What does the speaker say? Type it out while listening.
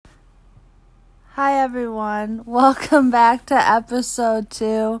Hi everyone, welcome back to episode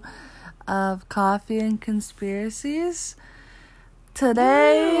 2 of Coffee and Conspiracies.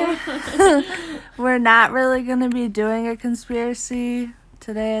 Today, we're not really going to be doing a conspiracy.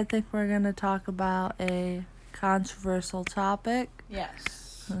 Today I think we're going to talk about a controversial topic.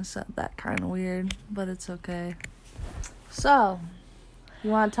 Yes. I said that kind of weird, but it's okay. So, you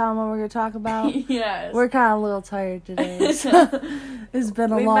want to tell them what we're going to talk about? Yes. We're kind of a little tired today, so it's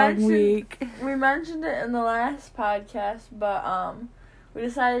been a long week. We mentioned it in the last podcast, but we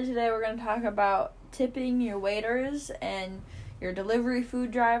decided today we're going to talk about tipping your waiters and your delivery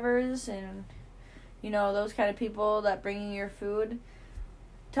food drivers and, you know, those kind of people that bring you your food.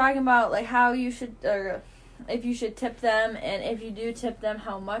 Talking about, like, how you should, or if you should tip them, and if you do tip them,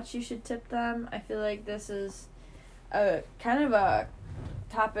 how much you should tip them. I feel like this is a kind of a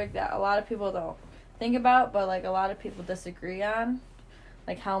topic that a lot of people don't think about, but like a lot of people disagree on,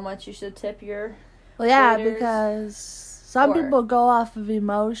 like how much you should tip your waiters. Because some people go off of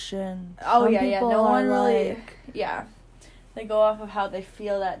emotion. Oh, some yeah. No one really, like, they go off of how they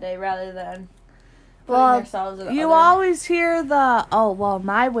feel that day rather than putting themselves in you always hear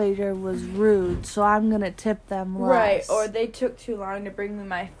my waiter was rude, so I'm gonna tip them less. Right, or they took too long to bring me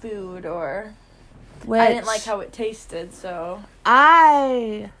my food, or I didn't like how it tasted, so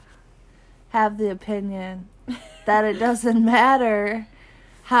I have the opinion that it doesn't matter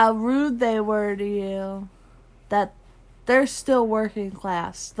how rude they were to you, that they're still working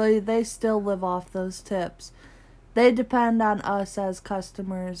class. They still live off those tips. They depend on us as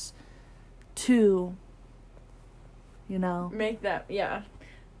customers to, you know, make that, yeah,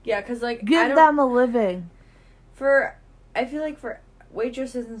 because like give them a living. I feel like for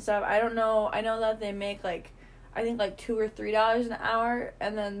waitresses and stuff, I don't know. I know that they make like, I think like $2 or $3 an hour,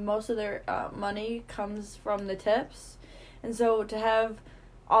 and then most of their money comes from the tips. And so to have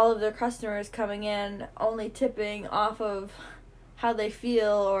all of their customers coming in only tipping off of how they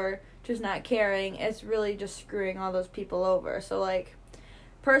feel or just not caring, it's really just screwing all those people over. So like,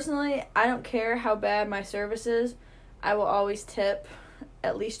 personally, I don't care how bad my service is. I will always tip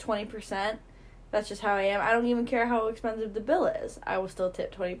at least 20%. That's just how I am. I don't even care how expensive the bill is. I will still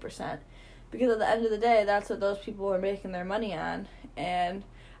tip 20%. Because at the end of the day, that's what those people are making their money on. And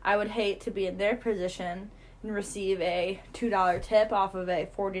I would hate to be in their position and receive a $2 tip off of a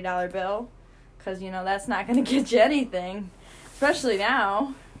 $40 bill. Because, you know, that's not going to get you anything. Especially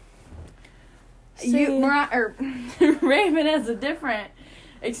now. Raven has a different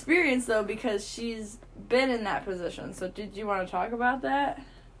experience, though, because she's been in that position. So did you want to talk about that?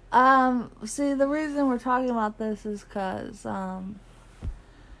 The reason we're talking about this is because,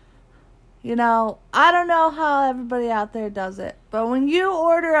 you know, I don't know how everybody out there does it, but when you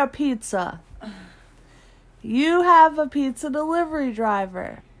order a pizza, you have a pizza delivery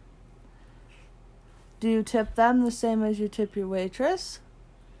driver. Do you tip them the same as you tip your waitress?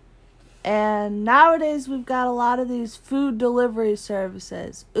 And nowadays we've got a lot of these food delivery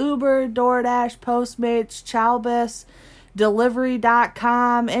services. Uber, DoorDash, Postmates, Chowbus,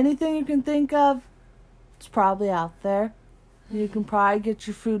 Delivery.com, anything you can think of, it's probably out there. You can probably get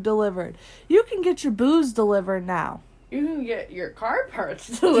your food delivered. You can get your booze delivered now. You can get your car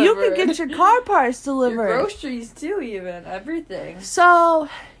parts delivered. You can get your car parts delivered. Your groceries too, even. Everything. So,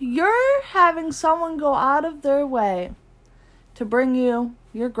 you're having someone go out of their way to bring you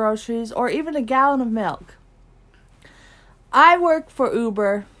your groceries or even a gallon of milk. I work for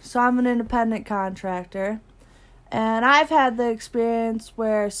Uber, so I'm an independent contractor. And I've had the experience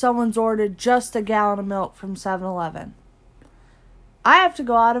where someone's ordered just a gallon of milk from 7-Eleven. I have to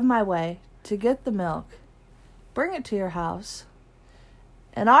go out of my way to get the milk, bring it to your house.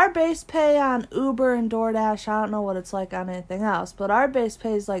 And our base pay on Uber and DoorDash, I don't know what it's like on anything else, but our base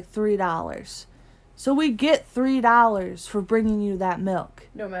pay is like $3. So we get $3 for bringing you that milk.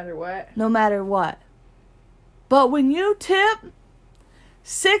 No matter what. No matter what. But when you tip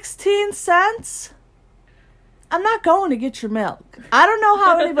 16 cents... I'm not going to get your milk. I don't know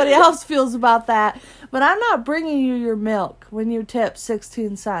how anybody else feels about that, but I'm not bringing you your milk when you tip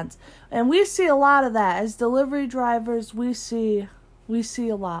 16 cents. And we see a lot of that. As delivery drivers, we see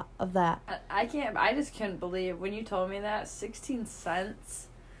a lot of that. I just couldn't believe when you told me that 16 cents,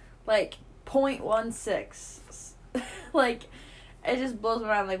 like 0.16. Like, it just blows my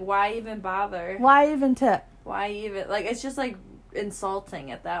mind. Like, why even bother? Why even tip? Why even? Like, it's just like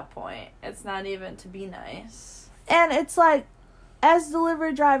insulting at that point. It's not even to be nice. And it's like, as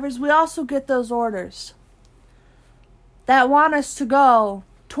delivery drivers, we also get those orders that want us to go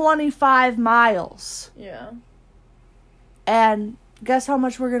 25 miles. Yeah. And guess how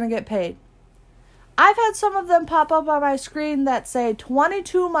much we're going to get paid? I've had some of them pop up on my screen that say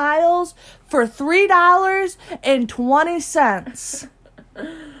 22 miles for $3.20.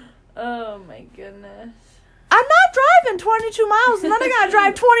 Oh my goodness. I'm not driving 22 miles, and then I gotta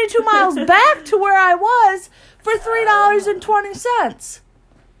drive 22 miles back to where I was for $3.20.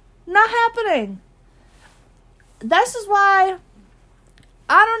 Not happening. This is why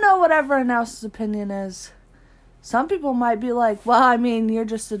I don't know what everyone else's opinion is. Some people might be like, well, I mean, you're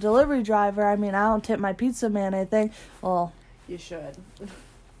just a delivery driver. I mean, I don't tip my pizza man anything. Well, you should.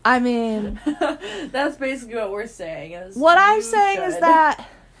 I mean, that's basically what we're saying. What I'm saying is that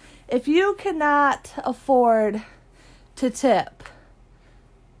if you cannot afford to tip,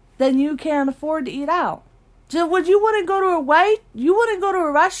 then you can't afford to eat out. You wouldn't go to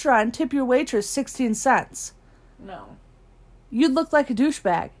a restaurant and tip your waitress 16 cents. No. You'd look like a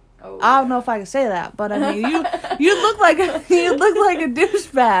douchebag. Oh, I don't know if I can say that, but I mean, you look like a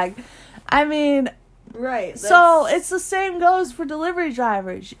douchebag. I mean, right. So it's the same goes for delivery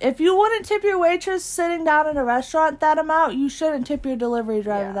drivers. If you wouldn't tip your waitress sitting down in a restaurant that amount, you shouldn't tip your delivery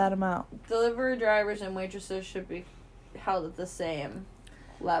driver that amount. Delivery drivers and waitresses should be held at the same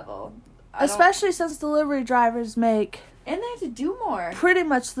level. Especially since delivery drivers make... And they have to do more. Pretty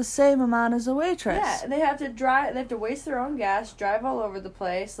much the same amount as a waitress. Yeah, they have to drive. They have to waste their own gas, drive all over the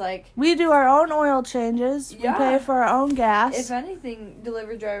place. Like, we do our own oil changes. Yeah. We pay for our own gas. If anything,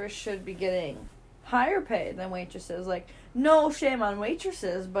 delivery drivers should be getting higher pay than waitresses. Like, no shame on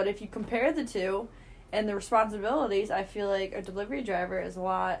waitresses, but if you compare the two and the responsibilities, I feel like a delivery driver is a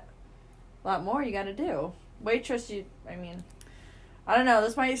lot more you got to do. Waitress, I don't know.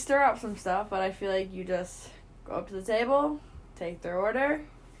 This might stir up some stuff, but I feel like you just go up to the table, take their order,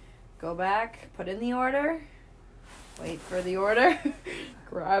 go back, put in the order, wait for the order,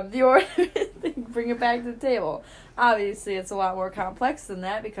 grab the order, bring it back to the table. Obviously, it's a lot more complex than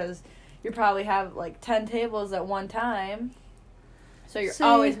that because you probably have like 10 tables at one time. So you're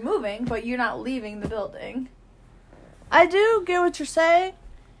always moving, but you're not leaving the building. I do get what you're saying.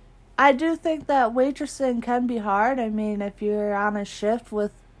 I do think that waitressing can be hard. I mean, if you're on a shift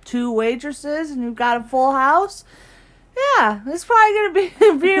with 2 waitresses and you've got a full house, yeah, it's probably going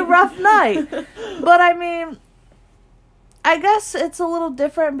to be a rough night. But I mean, I guess it's a little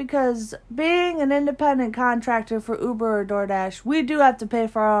different because being an independent contractor for Uber or DoorDash, we do have to pay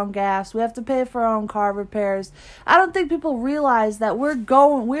for our own gas. We have to pay for our own car repairs. I don't think people realize that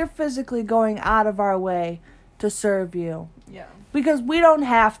we're physically going out of our way to serve you. Yeah. Because we don't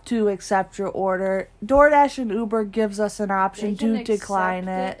have to accept your order. DoorDash and Uber gives us an option to decline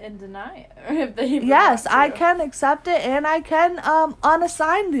it and deny it. If they yes, I can accept it and I can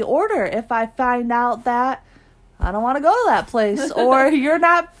unassign the order if I find out that I don't want to go to that place or you're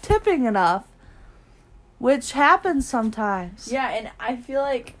not tipping enough, which happens sometimes. Yeah, and I feel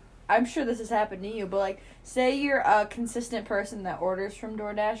like, I'm sure this has happened to you, but like, say you're a consistent person that orders from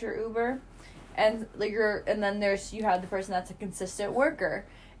DoorDash or Uber, and then you have the person that's a consistent worker.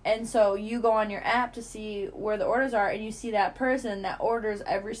 And so you go on your app to see where the orders are, and you see that person that orders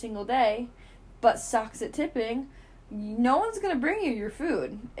every single day but sucks at tipping. No one's going to bring you your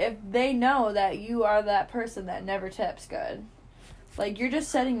food if they know that you are that person that never tips good. Like, you're just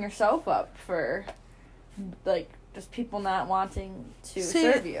setting yourself up for, like, just people not wanting to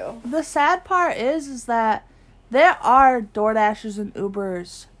serve you. The sad part is that there are DoorDashers and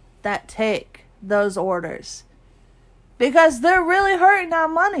Ubers that take those orders because they're really hurting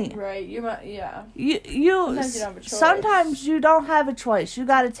on money. Right. Yeah. Sometimes you don't have a choice. You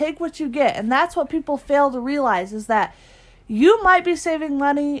got to take what you get, and that's what people fail to realize is that you might be saving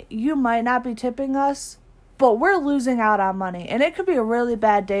money, you might not be tipping us, but we're losing out on money, and it could be a really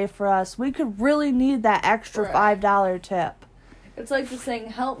bad day for us. We could really need that extra $5 tip. It's like the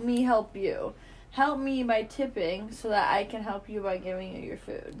saying, help me help you. Help me by tipping so that I can help you by giving you your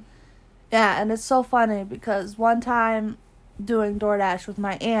food. Yeah, and it's so funny because one time doing DoorDash with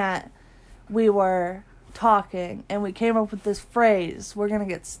my aunt, we were talking and we came up with this phrase, we're going to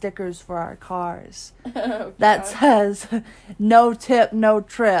get stickers for our cars that says, no tip, no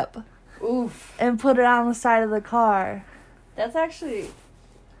trip. Oof. And put it on the side of the car. That's actually,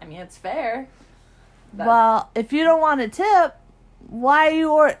 it's fair. Well, if you don't want to tip, why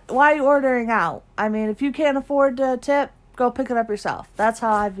are you ordering out? I mean, if you can't afford to tip, go pick it up yourself. That's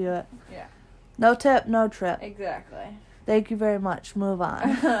how I view it. Yeah. No tip, no trip. Exactly. Thank you very much. Move on.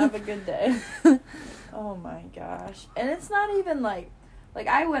 Have a good day. Oh my gosh. And it's not even like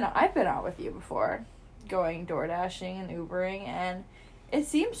I've been out with you before, going door dashing and Ubering, and it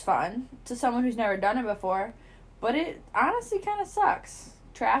seems fun to someone who's never done it before, but it honestly kind of sucks.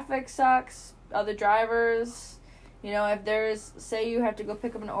 Traffic sucks, other drivers, You know, if there's, say you have to go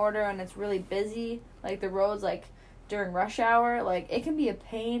pick up an order and it's really busy, like the roads, like during rush hour, like it can be a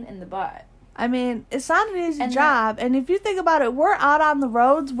pain in the butt. I mean, it's not an easy job. And if you think about it, we're out on the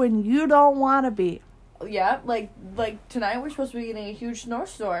roads when you don't want to be. Yeah, like tonight we're supposed to be getting a huge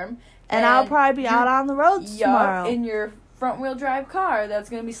snowstorm. And I'll probably be out on the roads tomorrow. In your front-wheel drive car that's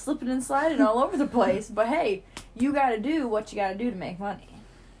going to be slipping and sliding all over the place. But hey, you got to do what you got to do to make money.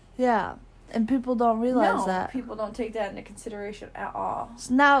 Yeah, and people don't realize that. People don't take that into consideration at all.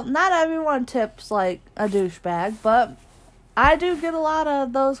 Now, not everyone tips like a douchebag, but I do get a lot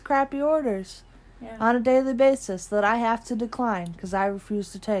of those crappy orders on a daily basis that I have to decline because I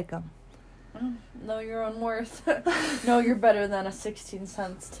refuse to take them. Know your own worth. Know you're better than a 16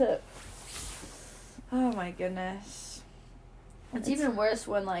 cents tip. Oh my goodness. It's even worse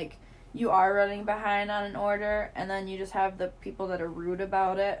when, like, you are running behind on an order and then you just have the people that are rude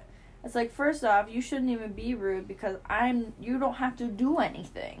about it. It's like, first off, you shouldn't even be rude because you don't have to do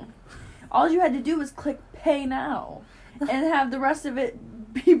anything. All you had to do was click pay now and have the rest of it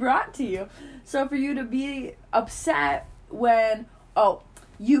be brought to you. So for you to be upset when,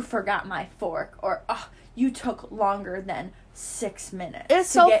 you forgot my fork, or you took longer than 6 minutes. It's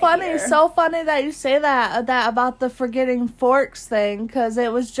so funny. Here. So funny that you say that about the forgetting forks thing, because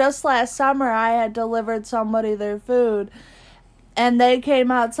it was just last summer I had delivered somebody their food, and they came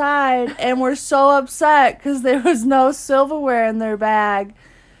outside and were so upset because there was no silverware in their bag.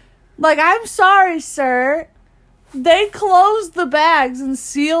 Like, I'm sorry, sir. They closed the bags and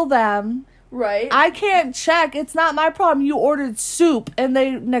sealed them. Right. I can't check. It's not my problem. You ordered soup and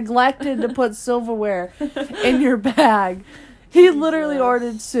they neglected to put silverware in your bag. He literally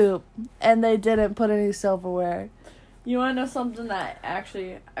ordered soup and they didn't put any silverware. You want to know something that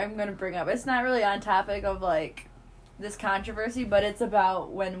actually I'm going to bring up? It's not really on topic of, like, this controversy, but it's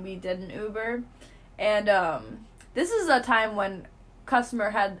about when we did an Uber. And this is a time when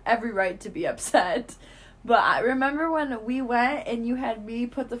customer had every right to be upset. But I remember when we went and you had me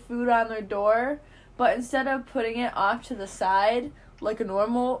put the food on their door, but instead of putting it off to the side like a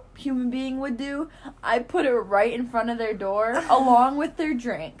normal human being would do, I put it right in front of their door along with their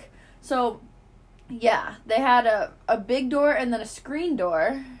drink. So, yeah, they had a big door and then a screen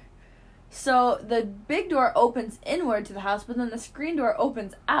door. So the big door opens inward to the house, but then the screen door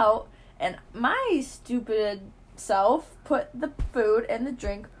opens out, and my stupid self put the food and the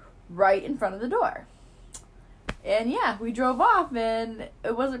drink right in front of the door. And yeah, we drove off, and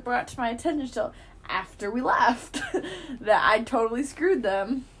it wasn't brought to my attention until after we left that I totally screwed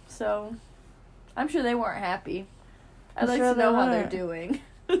them. So, I'm sure they weren't happy. I'd like to know how they're doing.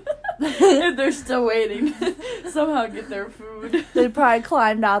 If they're still waiting to somehow get their food. They probably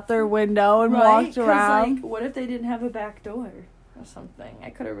climbed out their window and walked around. Like, what if they didn't have a back door or something? I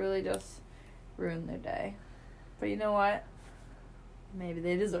could have really just ruined their day. But you know what? Maybe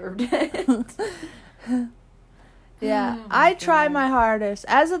they deserved it. Yeah, I try my hardest.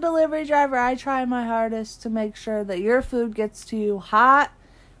 As a delivery driver, I try my hardest to make sure that your food gets to you hot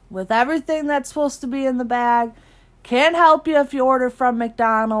with everything that's supposed to be in the bag. Can't help you if you order from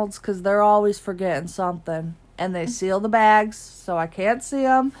McDonald's because they're always forgetting something. And they seal the bags, so I can't see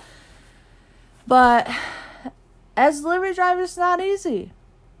them. But as a delivery driver, it's not easy.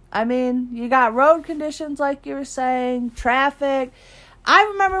 I mean, you got road conditions like you were saying, traffic. I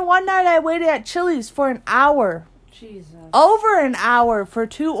remember one night I waited at Chili's for an hour. Jesus. Over an hour for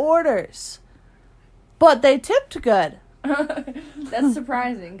 2 orders. But they tipped good. That's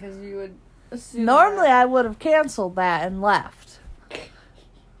surprising because you would assume. Normally I would have canceled that and left.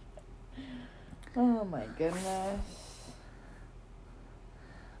 Oh my goodness.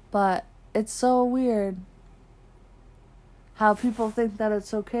 But it's so weird how people think that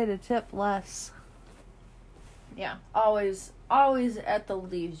it's okay to tip less. Yeah, always at the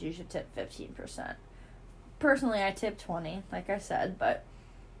least you should tip 15%. Personally, I tip 20, like I said, but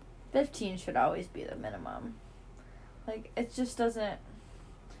 15 should always be the minimum. Like, it just doesn't...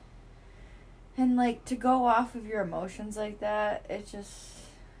 And, like, to go off of your emotions like that, it's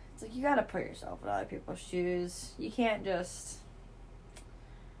like, you gotta put yourself in other people's shoes. You can't just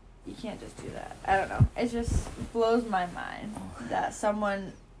do that. I don't know. It just blows my mind that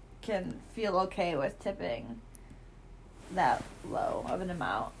someone can feel okay with tipping that low of an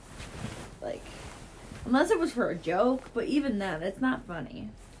amount. Like... Unless it was for a joke, but even then, it's not funny.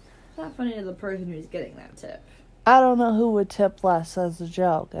 It's not funny to the person who's getting that tip. I don't know who would tip less as a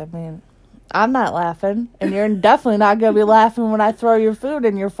joke. I mean, I'm not laughing, and you're definitely not going to be laughing when I throw your food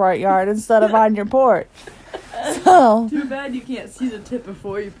in your front yard instead of on your porch. So too bad you can't see the tip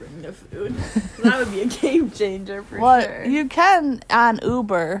before you bring the food. That would be a game changer for sure. You can on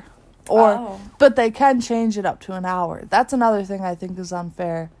Uber, But they can change it up to an hour. That's another thing I think is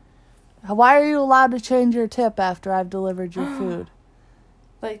unfair. Why are you allowed to change your tip after I've delivered your food?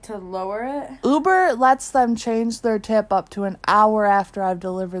 Like, to lower it? Uber lets them change their tip up to an hour after I've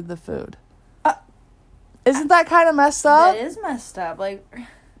delivered the food. Isn't that kind of messed up? That is messed up. Like,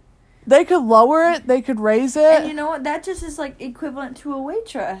 they could lower it. They could raise it. and you know what? That just is, like, equivalent to a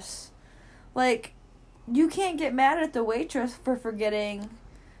waitress. Like, you can't get mad at the waitress for forgetting,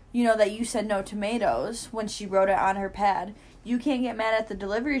 you know, that you said no tomatoes when she wrote it on her pad. You can't get mad at the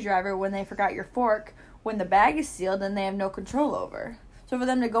delivery driver when they forgot your fork when the bag is sealed and they have no control over. So for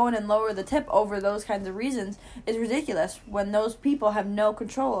them to go in and lower the tip over those kinds of reasons is ridiculous when those people have no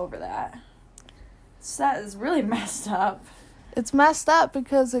control over that. So that is really messed up. It's messed up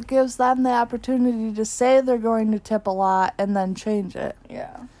because it gives them the opportunity to say they're going to tip a lot and then change it.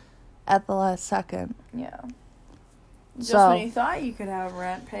 Yeah. At the last second. Yeah. Just So, when you thought you could have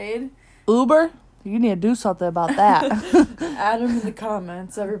rent paid. Uber, you need to do something about that. Add them in the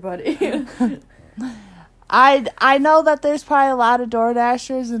comments, everybody. I know that there's probably a lot of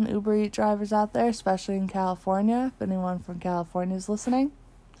DoorDashers and Uber Eats drivers out there, especially in California. If anyone from California is listening,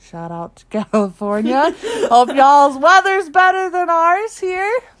 shout out to California. Hope y'all's weather's better than ours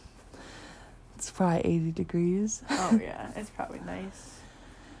here. It's probably 80 degrees. Oh, yeah. It's probably nice.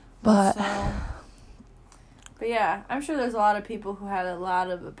 But yeah, I'm sure there's a lot of people who had a lot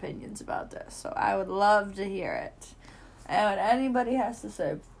of opinions about this. So I would love to hear it. And what anybody has to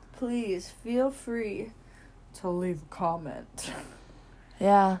say, please feel free to leave a comment.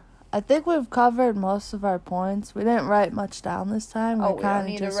 yeah, I think we've covered most of our points. We didn't write much down this time. We're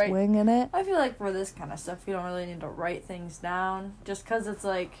kind of just winging it. I feel like for this kind of stuff, you don't really need to write things down. Just because it's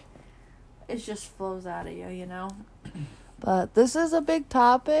like, it just flows out of you, you know? But this is a big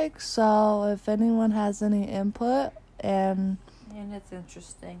topic, so if anyone has any input, and it's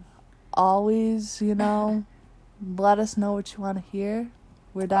interesting. Always, you know, let us know what you want to hear.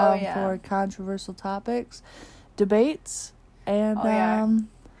 We're down for controversial topics, debates, and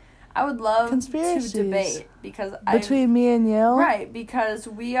I would love conspiracies to debate because between me and you. Right, because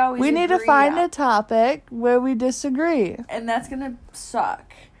we always need to find a topic where we disagree. And that's gonna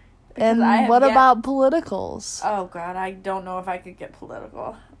suck. And what about politicals? Oh God, I don't know if I could get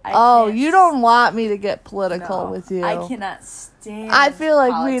political. You don't want me to get political with you. I cannot stand I feel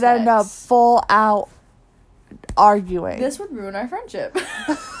like politics. we'd end up full out arguing. This would ruin our friendship.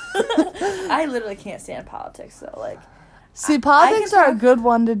 I literally can't stand politics though. Like, see, politics are a good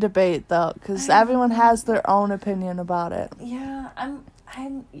one to debate though, because everyone has their own opinion about it. Yeah, I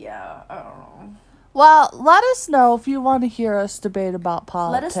don't know. Well, let us know if you want to hear us debate about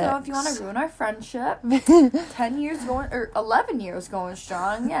politics. Let us know if you want to ruin our friendship. 10 years going, or 11 years going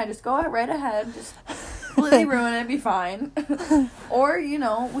strong. Yeah, just go right ahead. Just completely ruin it. Be fine. Or, you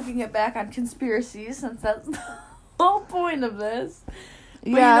know, we can get back on conspiracies since that's the whole point of this. But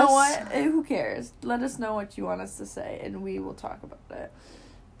you know what? Who cares? Let us know what you want us to say, and we will talk about it.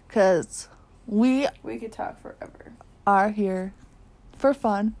 Because we could talk forever. Are here for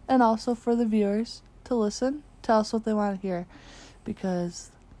fun and also for the viewers to listen, tell us what they want to hear, because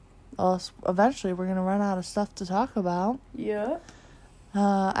else eventually we're gonna run out of stuff to talk about. Yeah.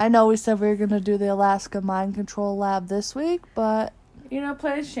 I know we said we were gonna do the Alaska Mind Control Lab this week, but you know,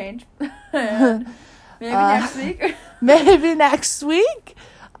 plans change. Maybe next week. Maybe next week,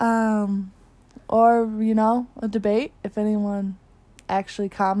 or you know, a debate if anyone actually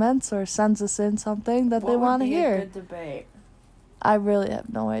comments or sends us in something that they want to hear. A good debate? I really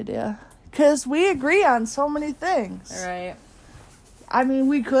have no idea. Because we agree on so many things. Right. I mean,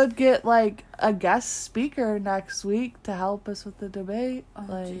 we could get, like, a guest speaker next week to help us with the debate.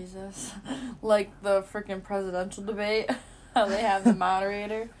 Oh, Jesus. Like the freaking presidential debate. How they have the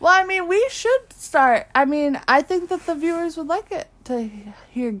moderator. Well, I mean, we should start. I mean, I think that the viewers would like it to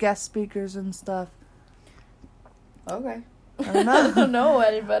hear guest speakers and stuff. Okay. I don't know. I don't know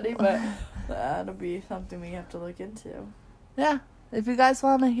anybody, but that'll be something we have to look into. Yeah. If you guys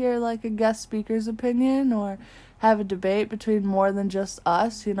want to hear, like, a guest speaker's opinion or have a debate between more than just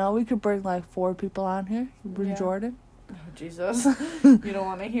us, you know, we could bring, like, 4 people on here. Bring Jordan. Oh, Jesus. You don't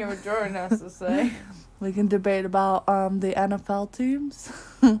want to hear what Jordan has to say. We can debate about the NFL teams.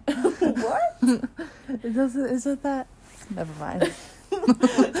 What? Isn't that? Never mind.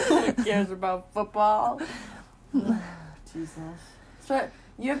 Who cares about football? Jesus. So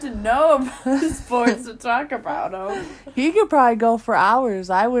you have to know about sports to talk about them. He could probably go for hours.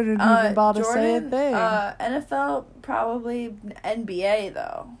 I wouldn't even about to say a thing. NFL, probably NBA,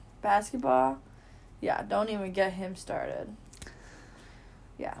 though. Basketball, yeah, don't even get him started.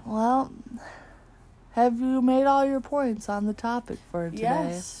 Yeah. Well, have you made all your points on the topic for today?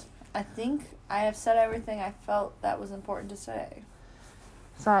 Yes. I think I have said everything I felt that was important to say.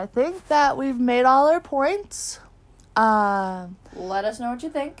 So I think that we've made all our points. Let us know what you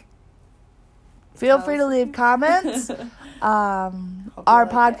think. Feel free to leave comments. Our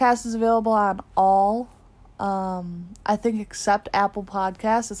podcast is available on all, I think, except Apple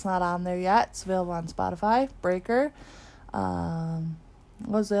Podcasts. It's not on there yet. It's available on Spotify, Breaker. What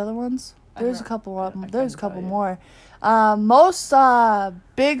was the other ones? There's a couple more. Most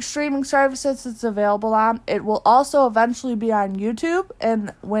big streaming services it's available on. It will also eventually be on YouTube,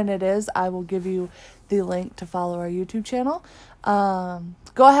 and when it is, I will give you the link to follow our YouTube channel.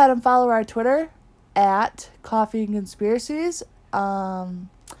 Go ahead and follow our Twitter at Coffee and Conspiracies. We're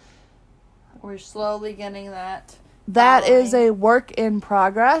slowly getting that. That is a work in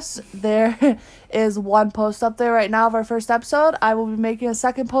progress. There is one post up there right now of our first episode. I will be making a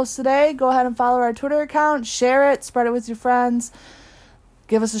second post today. Go ahead and follow our Twitter account. Share it. Spread it with your friends.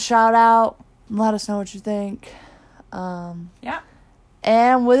 Give us a shout out. Let us know what you think. Yeah.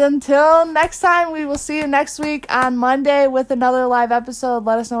 And until next time, we will see you next week on Monday with another live episode.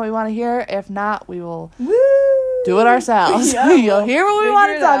 Let us know what you want to hear. If not, we will do it ourselves. Yeah, You'll hear what we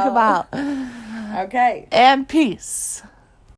want to talk about. Okay. And peace.